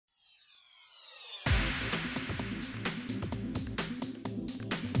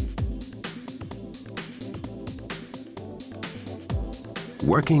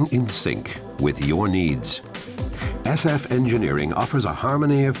working in sync with your needs. SF Engineering offers a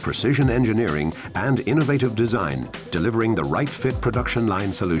harmony of precision engineering and innovative design, delivering the right fit production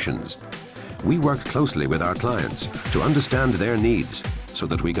line solutions. We work closely with our clients to understand their needs so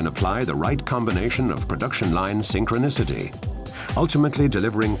that we can apply the right combination of production line synchronicity, ultimately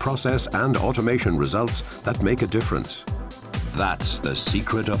delivering process and automation results that make a difference. That's the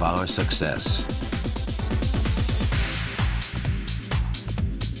secret of our success.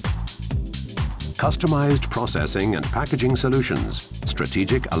 Customized processing and packaging solutions,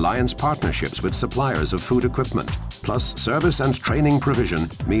 strategic alliance partnerships with suppliers of food equipment, plus service and training provision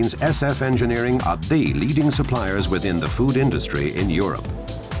means SF Engineering are the leading suppliers within the food industry in Europe.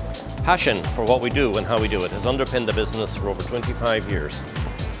 Passion for what we do and how we do it has underpinned the business for over 25 years.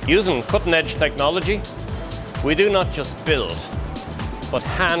 Using cutting-edge technology, we do not just build, but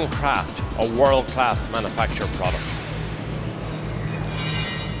handcraft a world-class manufactured product.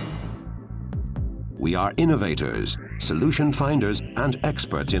 We are innovators, solution finders, and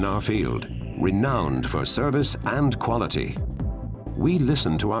experts in our field, renowned for service and quality. We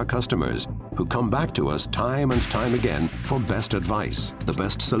listen to our customers, who come back to us time and time again for best advice, the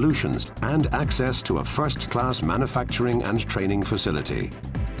best solutions, and access to a first-class manufacturing and training facility.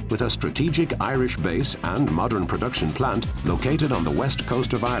 With a strategic Irish base and modern production plant located on the west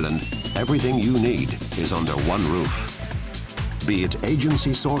coast of Ireland, everything you need is under one roof. Be it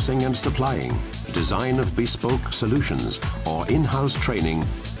agency sourcing and supplying, design of bespoke solutions, or in-house training,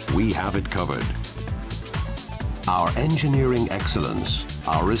 we have it covered. Our engineering excellence,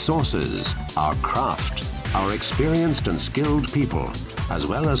 our resources, our craft, our experienced and skilled people, as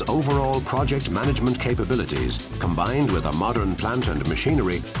well as overall project management capabilities, combined with a modern plant and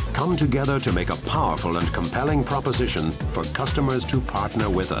machinery, come together to make a powerful and compelling proposition for customers to partner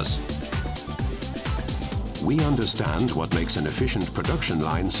with us. We understand what makes an efficient production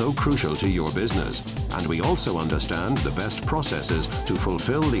line so crucial to your business, and we also understand the best processes to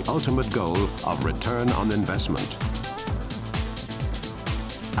fulfill the ultimate goal of return on investment.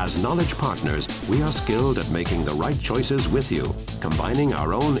 As knowledge partners, we are skilled at making the right choices with you, combining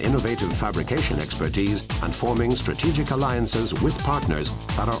our own innovative fabrication expertise and forming strategic alliances with partners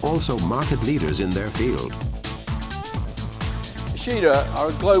that are also market leaders in their field. Ishida are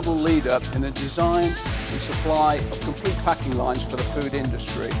a global leader in the design and supply of complete packing lines for the food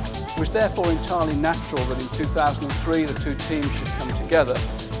industry. It was therefore entirely natural that in 2003 the two teams should come together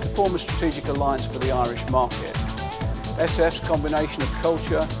to form a strategic alliance for the Irish market. SF's combination of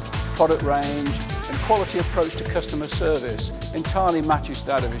culture, product range and quality approach to customer service entirely matches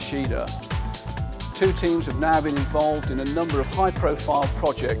that of Ishida. The two teams have now been involved in a number of high-profile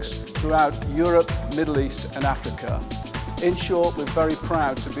projects throughout Europe, Middle East and Africa. In short, we're very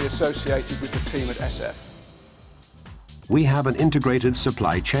proud to be associated with the team at SF. We have an integrated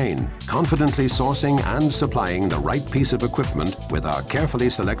supply chain, confidently sourcing and supplying the right piece of equipment with our carefully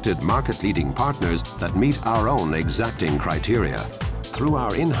selected market-leading partners that meet our own exacting criteria. Through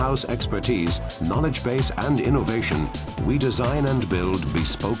our in-house expertise, knowledge base and innovation, we design and build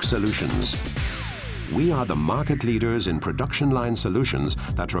bespoke solutions. We are the market leaders in production line solutions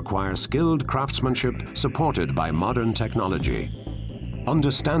that require skilled craftsmanship supported by modern technology.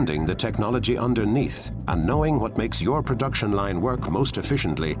 Understanding the technology underneath and knowing what makes your production line work most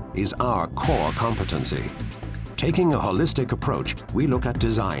efficiently is our core competency. Taking a holistic approach, we look at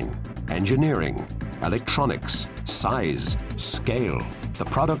design, engineering, electronics, size, scale, the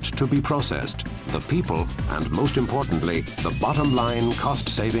product to be processed, the people, and most importantly, the bottom line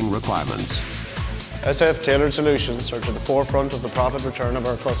cost-saving requirements. SF tailored solutions are to the forefront of the profit return of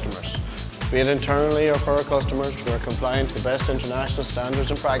our customers. Be it internally or for our customers, we are compliant to the best international standards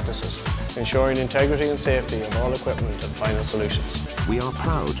and practices, ensuring integrity and safety of all equipment and final solutions. We are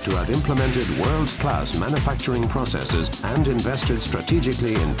proud to have implemented world-class manufacturing processes and invested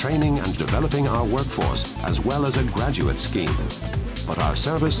strategically in training and developing our workforce, as well as a graduate scheme. But our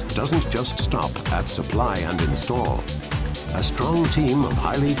service doesn't just stop at supply and install. A strong team of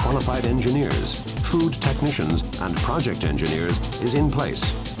highly qualified engineers, food technicians and project engineers is in place,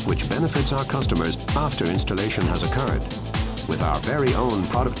 which benefits our customers after installation has occurred. With our very own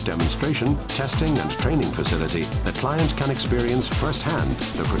product demonstration, testing and training facility, the client can experience firsthand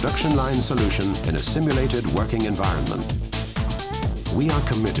the production line solution in a simulated working environment. We are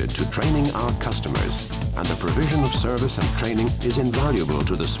committed to training our customers, and the provision of service and training is invaluable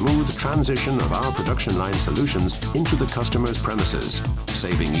to the smooth transition of our production line solutions into the customer's premises,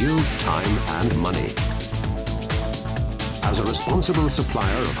 saving you time and money. As a responsible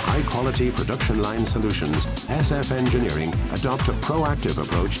supplier of high-quality production line solutions, SF Engineering adopt a proactive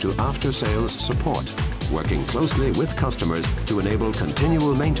approach to after-sales support, working closely with customers to enable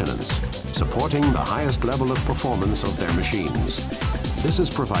continual maintenance, supporting the highest level of performance of their machines. This has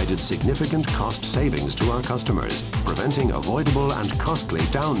provided significant cost savings to our customers, preventing avoidable and costly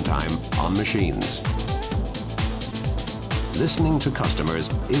downtime on machines. Listening to customers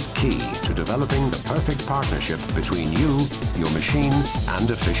is key to developing the perfect partnership between you, your machine, and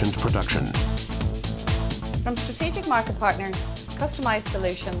efficient production. From strategic market partners, customized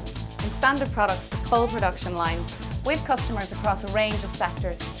solutions, from standard products to full production lines, we have customers across a range of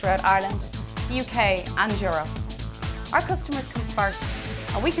sectors throughout Ireland, the UK and Europe. Our customers come first,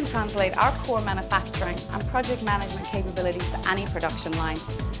 and we can translate our core manufacturing and project management capabilities to any production line.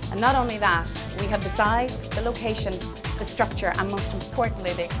 And not only that, we have the size, the location, the structure, and most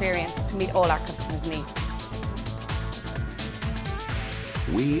importantly, the experience to meet all our customers' needs.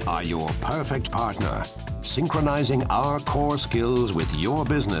 We are your perfect partner, synchronizing our core skills with your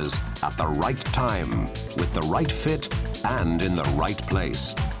business at the right time, with the right fit, and in the right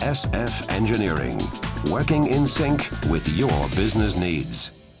place. SF Engineering, working in sync with your business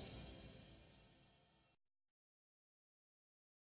needs.